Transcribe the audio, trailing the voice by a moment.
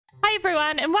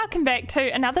everyone, and welcome back to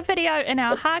another video in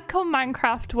our hardcore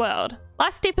Minecraft world.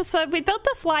 Last episode we built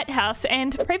this lighthouse,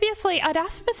 and previously I'd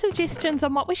asked for suggestions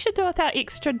on what we should do with our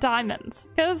extra diamonds,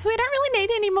 because we don't really need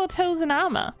any more tools and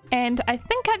armor. And I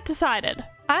think I've decided.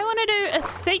 I want to do a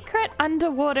secret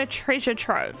underwater treasure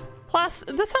trove. Plus,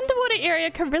 this underwater area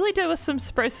could really do with some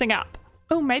sprucing up.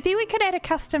 Oh, maybe we could add a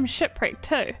custom shipwreck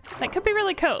too. That could be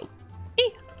really cool.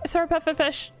 I saw a puffer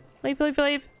fish. Leave, leave,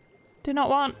 leave. Do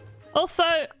not want. Also,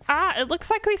 it looks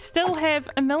like we still have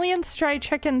a million stray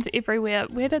chickens everywhere.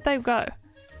 Where did they go?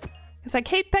 Because I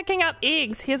keep picking up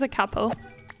eggs. Here's a couple.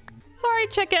 Sorry,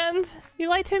 chickens. You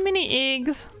lay too many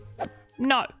eggs.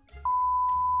 No.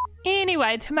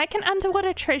 Anyway, to make an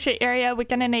underwater treasure area, we're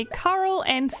going to need coral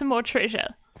and some more treasure.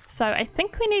 So I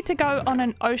think we need to go on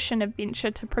an ocean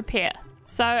adventure to prepare.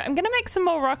 So I'm going to make some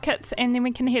more rockets and then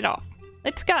we can head off.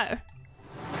 Let's go.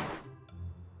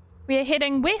 We are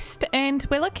heading west and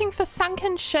we're looking for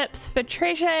sunken ships for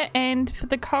treasure and for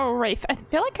the coral reef. I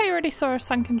feel like I already saw a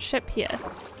sunken ship here.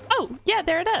 Oh, yeah,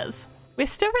 there it is. We're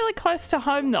still really close to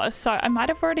home though, so I might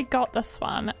have already got this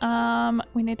one.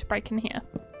 We need to break in here.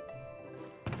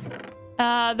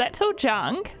 That's all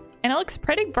junk and it looks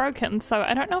pretty broken, so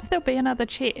I don't know if there'll be another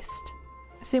chest.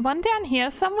 Is there one down here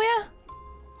somewhere?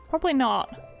 Probably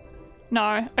not.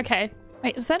 No, okay.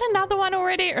 Wait, is that another one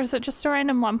already or is it just a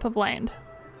random lump of land?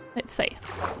 Let's see.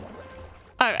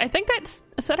 Oh, I think is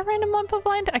that a random lump of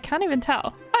land? I can't even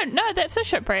tell. Oh, no, that's a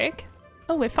shipwreck.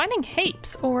 Oh, we're finding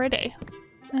heaps already.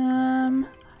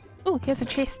 Oh, here's a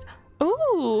chest.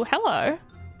 Oh, hello.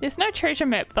 There's no treasure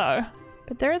map though,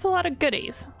 but there is a lot of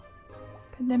goodies.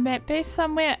 Could the map be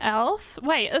somewhere else?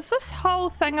 Wait, is this whole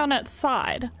thing on its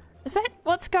side? Is that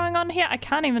what's going on here? I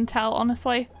can't even tell,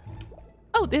 honestly.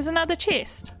 Oh, there's another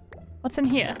chest. What's in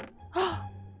here? Oh,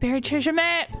 buried treasure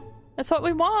map. That's what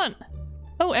we want.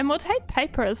 Oh, and we'll take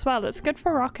paper as well. It's good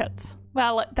for rockets.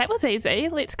 Well, that was easy.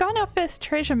 Let's go on our first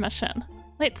treasure mission.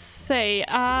 Let's see.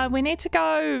 We need to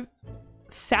go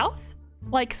south?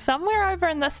 Like somewhere over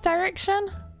in this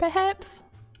direction, perhaps?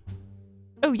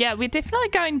 Oh yeah, we're definitely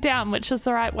going down, which is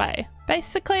the right way.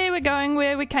 Basically, we're going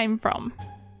where we came from.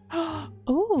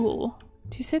 Oh,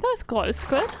 do you see those glow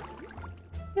squid?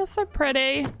 You're so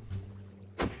pretty.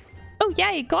 Oh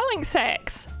yay, glowing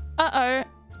sacks. Uh-oh.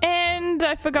 And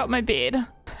I forgot my bed.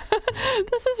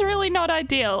 This is really not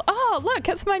ideal. Oh, look,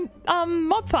 it's my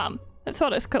mob farm. That's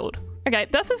what it's called. Okay,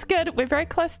 this is good. We're very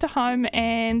close to home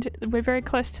and we're very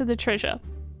close to the treasure.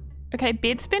 Okay,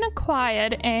 bed's been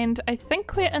acquired and I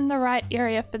think we're in the right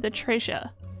area for the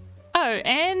treasure. Oh,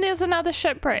 and there's another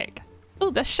shipwreck. Oh,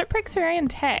 the shipwreck's very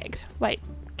intact. Wait,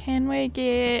 can we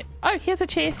get... Oh, here's a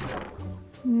chest.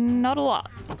 Not a lot.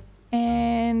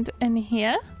 And in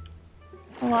here?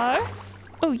 Hello?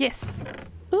 Oh, yes.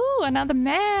 Ooh, another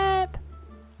map.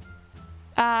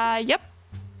 Yep.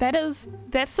 That's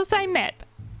the same map.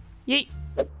 Yeet.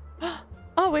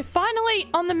 Oh, we're finally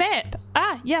on the map.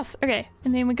 Ah, yes. Okay.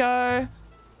 And then we go a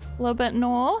little bit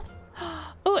north.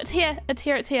 Oh, it's here. It's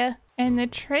here. It's here. And the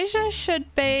treasure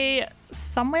should be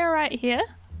somewhere right here.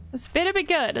 This better be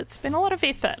good. It's been a lot of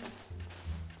effort.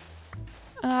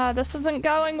 This isn't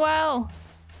going well.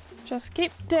 Just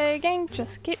keep digging.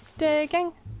 Just keep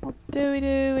digging. What do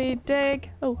we dig?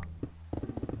 Oh.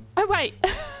 Oh, wait.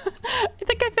 I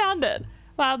think I found it.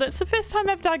 Wow, that's the first time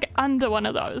I've dug under one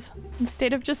of those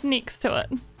instead of just next to it.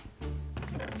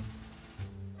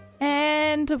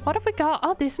 And what have we got?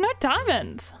 Oh, there's no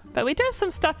diamonds. But we do have some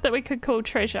stuff that we could call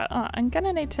treasure. Oh, I'm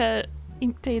gonna need to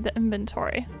empty the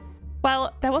inventory.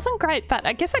 Well, that wasn't great, but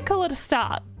I guess I'd call it a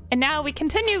start. And now we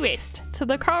continue west to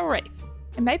the coral reef.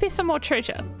 And maybe some more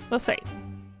treasure. We'll see.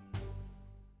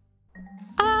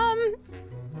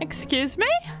 Excuse me?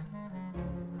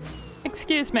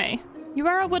 Excuse me. You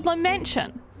are a woodland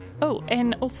mansion. Oh,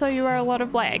 and also you are a lot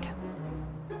of lag.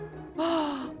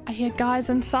 Oh, I hear guys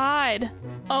inside.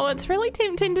 Oh, it's really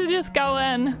tempting to just go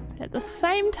in. But at the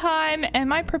same time,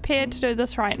 am I prepared to do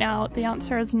this right now? The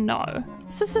answer is no.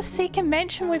 This is the second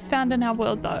mansion we've found in our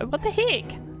world though. What the heck?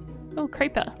 Oh,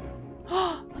 creeper.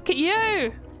 Oh, look at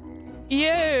you.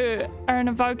 You are an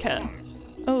evoker.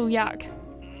 Oh, yuck.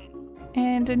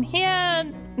 And in here,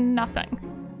 nothing.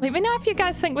 Let me know if you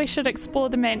guys think we should explore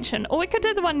the mansion, or we could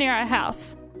do the one near our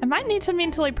house. I might need to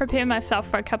mentally prepare myself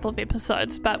for a couple of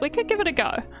episodes, but we could give it a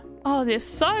go. Oh, there's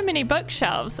so many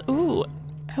bookshelves. Ooh,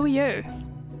 who are you?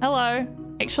 Hello.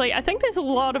 Actually, I think there's a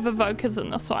lot of evokers in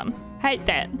this one. Hate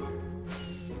that.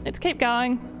 Let's keep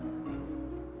going.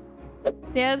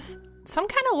 There's some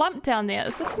kind of lump down there.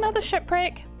 Is this another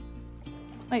shipwreck?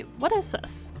 Wait, what is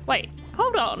this? Wait,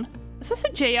 hold on. Is this a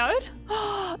geode?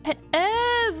 Oh, it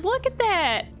is! Look at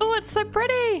that! Oh, it's so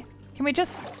pretty! Can we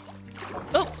just...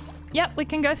 Oh, Yep, we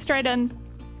can go straight in.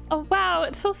 Oh wow,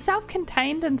 it's all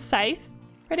self-contained and safe.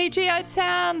 Pretty geode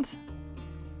sounds.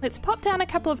 Let's pop down a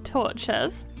couple of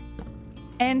torches.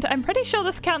 And I'm pretty sure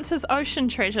this counts as ocean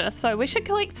treasure, so we should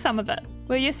collect some of it.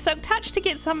 We'll use Silk Touch to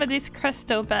get some of these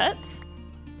crystal bits.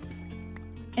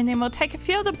 And then we'll take a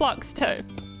few of the blocks too.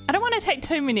 I don't want to take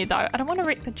too many though. I don't want to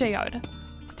wreck the geode.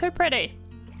 It's too pretty.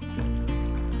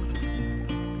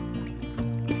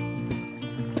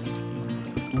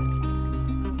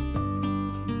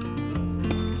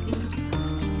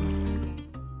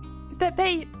 Could that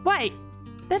be? Wait,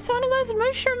 that's one of those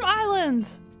mushroom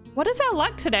islands. What is our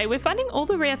luck today? We're finding all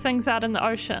the rare things out in the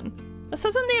ocean. This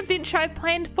isn't the adventure I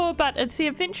planned for, but it's the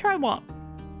adventure I want.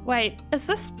 Wait, is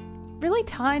this really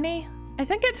tiny? I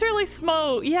think it's really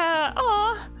small. Yeah,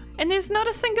 oh, and there's not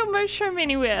a single mushroom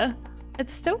anywhere.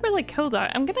 It's still really cool though.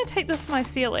 I'm gonna take this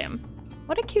mycelium.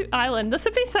 What a cute island. This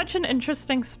would be such an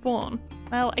interesting spawn.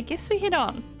 Well, I guess we head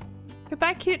on.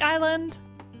 Goodbye, cute island.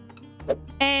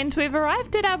 And we've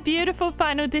arrived at our beautiful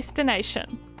final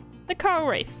destination, the coral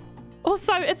reef.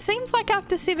 Also, it seems like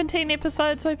after 17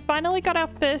 episodes, we've finally got our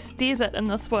first desert in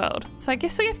this world. So I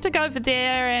guess we have to go over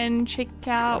there and check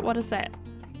out, what is that?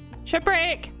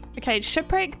 Shipwreck. Okay,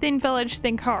 shipwreck, then village,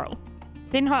 then coral,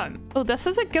 then home. Oh, this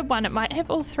is a good one. It might have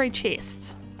all 3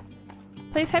 chests.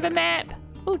 Please have a map.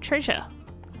 Oh, treasure.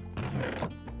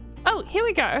 Oh, here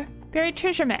we go. Buried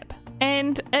treasure map.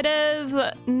 And it is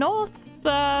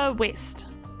northwest.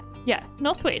 Yeah,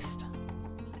 northwest.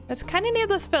 It's kind of near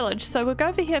this village, so we'll go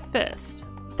over here first.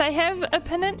 They have a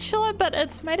peninsula, but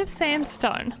it's made of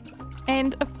sandstone.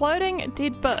 And a floating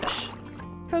dead bush.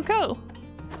 Cool, cool.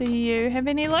 Do you have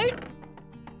any loot?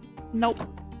 Nope.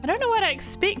 I don't know what I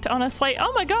expect, honestly.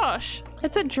 Oh my gosh!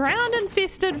 It's a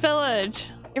drowned-infested village.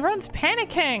 Everyone's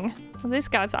panicking. Well, these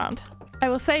guys aren't. I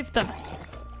will save them.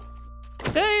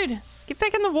 Dude, get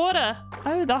back in the water.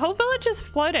 Oh, the whole village is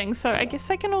floating, so I guess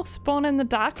they can all spawn in the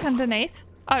dark underneath.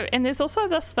 Oh, and there's also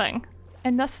this thing.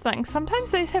 And this thing.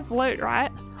 Sometimes these have loot,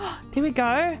 right? There we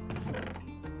go.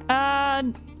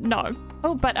 No.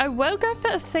 Oh, but I will go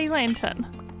for a sea lantern.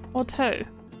 Or 2.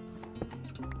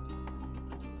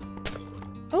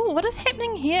 Oh, what is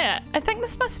happening here? I think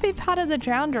this must be part of the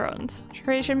drowned ruins.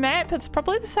 Treasure map. It's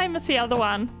probably the same as the other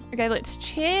one. Okay, let's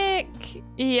check.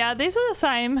 Yeah, these are the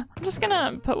same. I'm just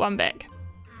gonna put one back.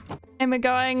 And we're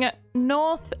going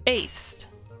northeast,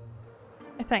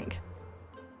 I think.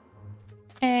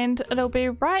 And it'll be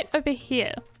right over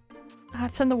here. Ah,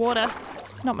 it's in the water.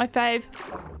 Not my fave.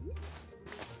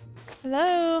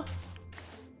 Hello?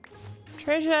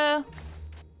 Treasure.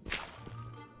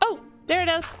 Oh, there it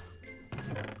is.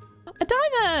 A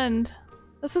diamond!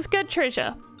 This is good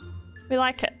treasure. We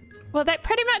like it. Well, that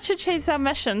pretty much achieves our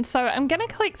mission, so I'm gonna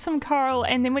collect some coral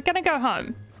and then we're gonna go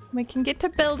home. We can get to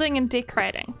building and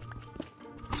decorating.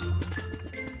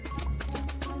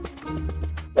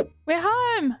 We're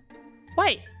home!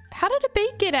 Wait, how did a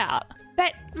bee get out?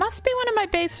 That must be one of my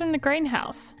bees from the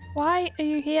greenhouse. Why are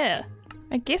you here?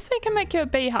 I guess we can make you a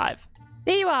beehive.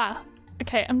 There you are.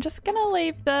 Okay, I'm just gonna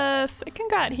leave this. It can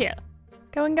go out here.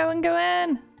 Go in, go in, go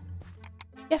in.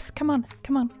 Yes, come on,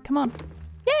 come on, come on.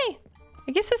 Yay!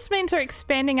 I guess this means we're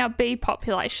expanding our bee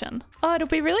population. Oh, it'll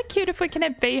be really cute if we can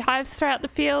have beehives throughout the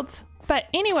fields. But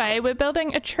anyway, we're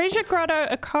building a treasure grotto,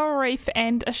 a coral reef,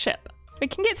 and a ship. We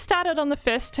can get started on the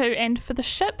first 2, and for the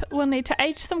ship, we'll need to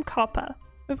age some copper.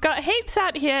 We've got heaps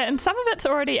out here, and some of it's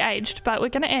already aged, but we're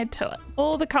going to add to it.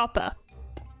 All the copper.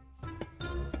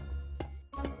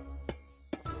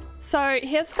 So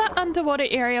here's the underwater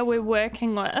area we're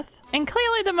working with. And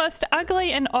clearly the most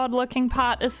ugly and odd looking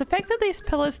part is the fact that these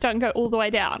pillars don't go all the way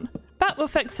down. But we'll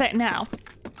fix that now.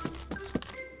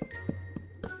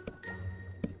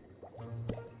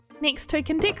 Next, we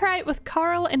can decorate with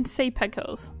coral and sea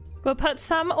pickles. We'll put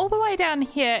some all the way down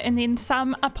here and then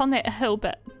some up on that hill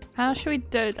bit. How should we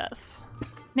do this?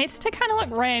 Needs to kind of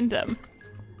look random.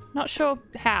 Not sure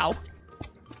how.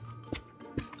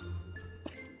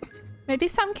 Maybe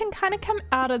some can kind of come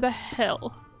out of the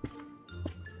hill.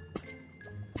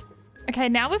 Okay,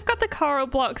 now we've got the coral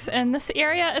blocks in this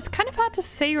area. It's kind of hard to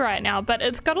see right now, but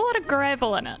it's got a lot of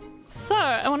gravel in it. So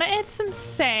I want to add some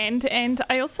sand, and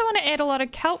I also want to add a lot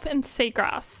of kelp and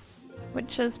seagrass,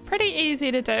 which is pretty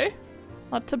easy to do.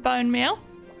 Lots of bone meal.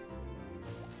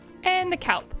 And the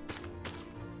kelp.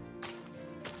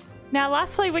 Now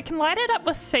lastly, we can light it up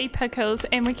with sea pickles,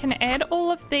 and we can add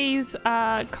all of these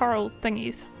coral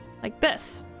thingies. Like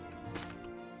this.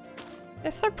 They're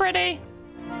so pretty.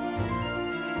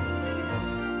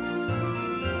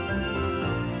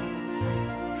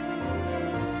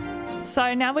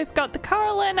 So now we've got the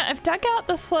coral in. I've dug out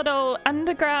this little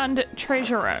underground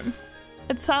treasure room.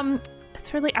 It's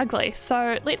looks really ugly,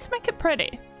 so let's make it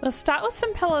pretty. We'll start with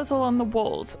some pillars along the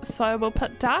walls. So we'll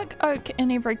put dark oak in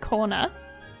every corner.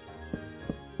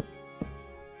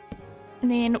 And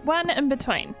then one in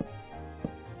between.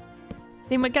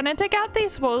 Then we're gonna dig out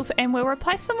these walls and we'll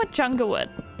replace them with jungle wood.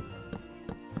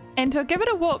 And we'll give it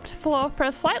a warped floor for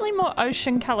a slightly more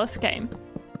ocean color scheme.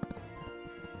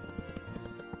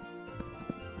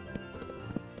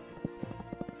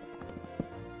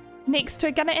 Next,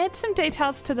 we're going to add some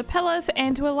details to the pillars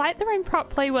and we'll light the room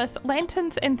properly with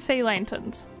lanterns and sea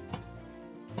lanterns.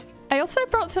 I also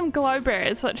brought some glow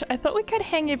bearers, which I thought we could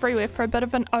hang everywhere for a bit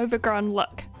of an overgrown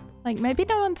look. Like maybe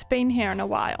no one's been here in a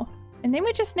while. And then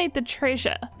we just need the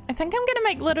treasure. I think I'm going to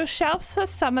make little shelves for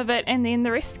some of it and then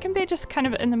the rest can be just kind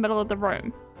of in the middle of the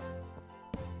room.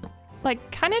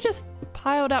 Like kind of just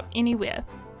piled up anywhere.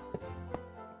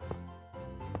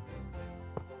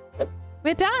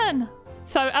 We're done!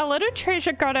 So our little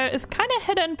treasure grotto is kind of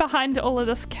hidden behind all of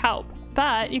this kelp,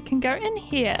 but you can go in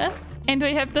here and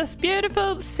we have this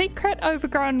beautiful secret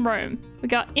overgrown room. We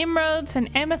got emeralds and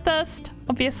amethyst,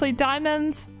 obviously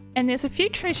diamonds, and there's a few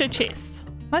treasure chests.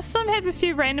 Most of them have a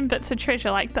few random bits of treasure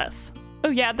like this. Oh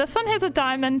yeah, this one has a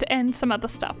diamond and some other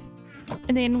stuff.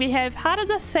 And then we have Heart of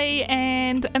the Sea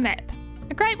and a map.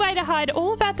 A great way to hide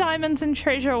all of our diamonds and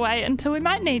treasure away until we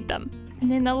might need them. And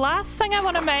then the last thing I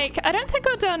want to make, I don't think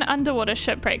I'll do an underwater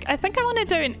shipwreck. I think I want to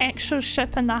do an actual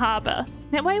ship in the harbour.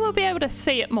 That way we'll be able to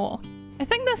see it more. I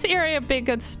think this area would be a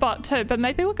good spot too, but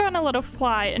maybe we'll go on a little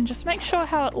fly and just make sure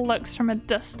how it looks from a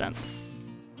distance.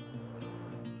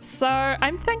 So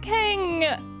I'm thinking,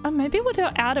 oh, maybe we'll do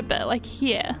it out a bit, like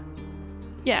here.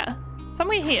 Yeah,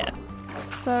 somewhere here.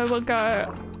 So we'll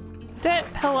go dirt,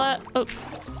 pillar, oops.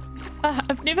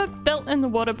 I've never built in the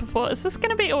water before. Is this going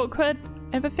to be awkward?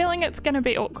 I have a feeling it's going to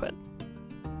be awkward.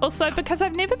 Also, because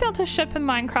I've never built a ship in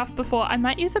Minecraft before, I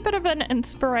might use a bit of an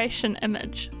inspiration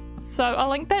image. So I'll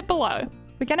link that below.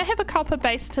 We're going to have a copper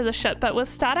base to the ship, but we'll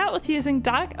start out with using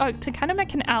dark oak to kind of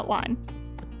make an outline.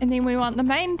 And then we want the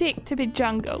main deck to be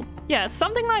jungle. Yeah,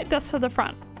 something like this for the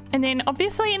front. And then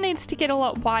obviously it needs to get a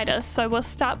lot wider, so we'll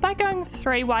start by going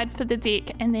 3 wide for the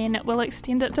deck and then we'll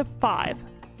extend it to 5.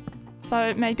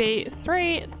 So maybe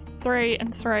 3, 3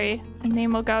 and 3, and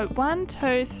then we'll go 1,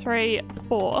 2, 3,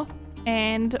 4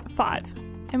 and 5.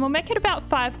 And we'll make it about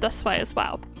 5 this way as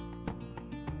well.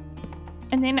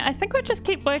 And then I think we'll just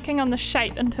keep working on the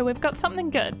shape until we've got something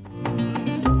good.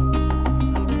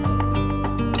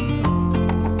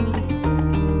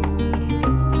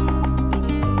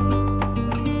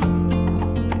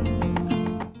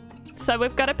 So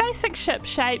we've got a basic ship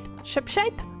shape. Ship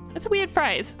shape? That's a weird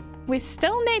phrase. We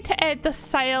still need to add the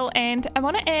sail and I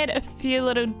want to add a few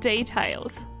little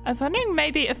details. I was wondering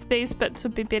maybe if these bits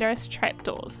would be better as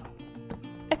trapdoors.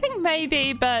 I think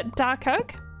maybe, but dark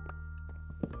oak?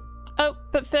 Oh,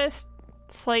 but first,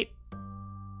 sleep.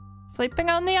 Sleeping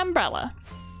on the umbrella.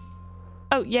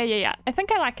 Oh, yeah. I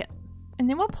think I like it. And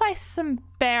then we'll place some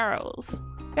barrels.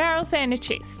 Barrels and a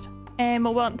chest. And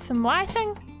we'll want some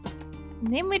lighting.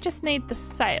 And then we just need the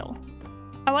sail.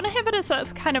 I want to have it as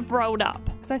it's kind of rolled up,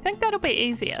 because I think that'll be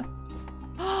easier.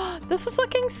 Oh, this is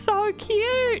looking so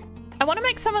cute. I want to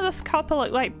make some of this copper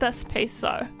look like this piece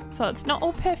though, so it's not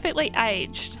all perfectly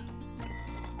aged.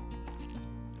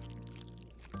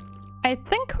 I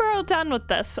think we're all done with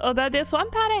this, although there's one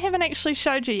part I haven't actually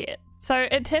showed you yet. So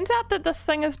it turns out that this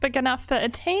thing is big enough for a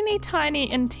teeny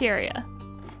tiny interior.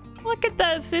 Look at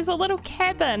this, there's a little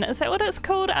cabin. Is that what it's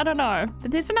called? I don't know.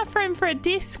 But there's enough room for a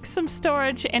desk, some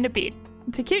storage, and a bed.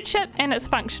 It's a cute ship and it's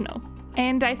functional.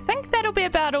 And I think that'll be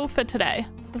about all for today.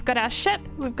 We've got our ship,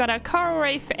 we've got our coral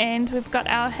reef, and we've got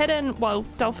our hidden, well,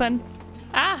 dolphin.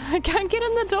 I can't get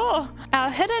in the door.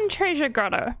 Our hidden treasure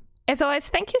grotto. As always,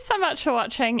 thank you so much for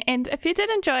watching, and if you did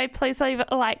enjoy, please leave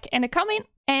a like and a comment,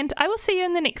 and I will see you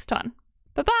in the next one.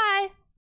 Bye-bye!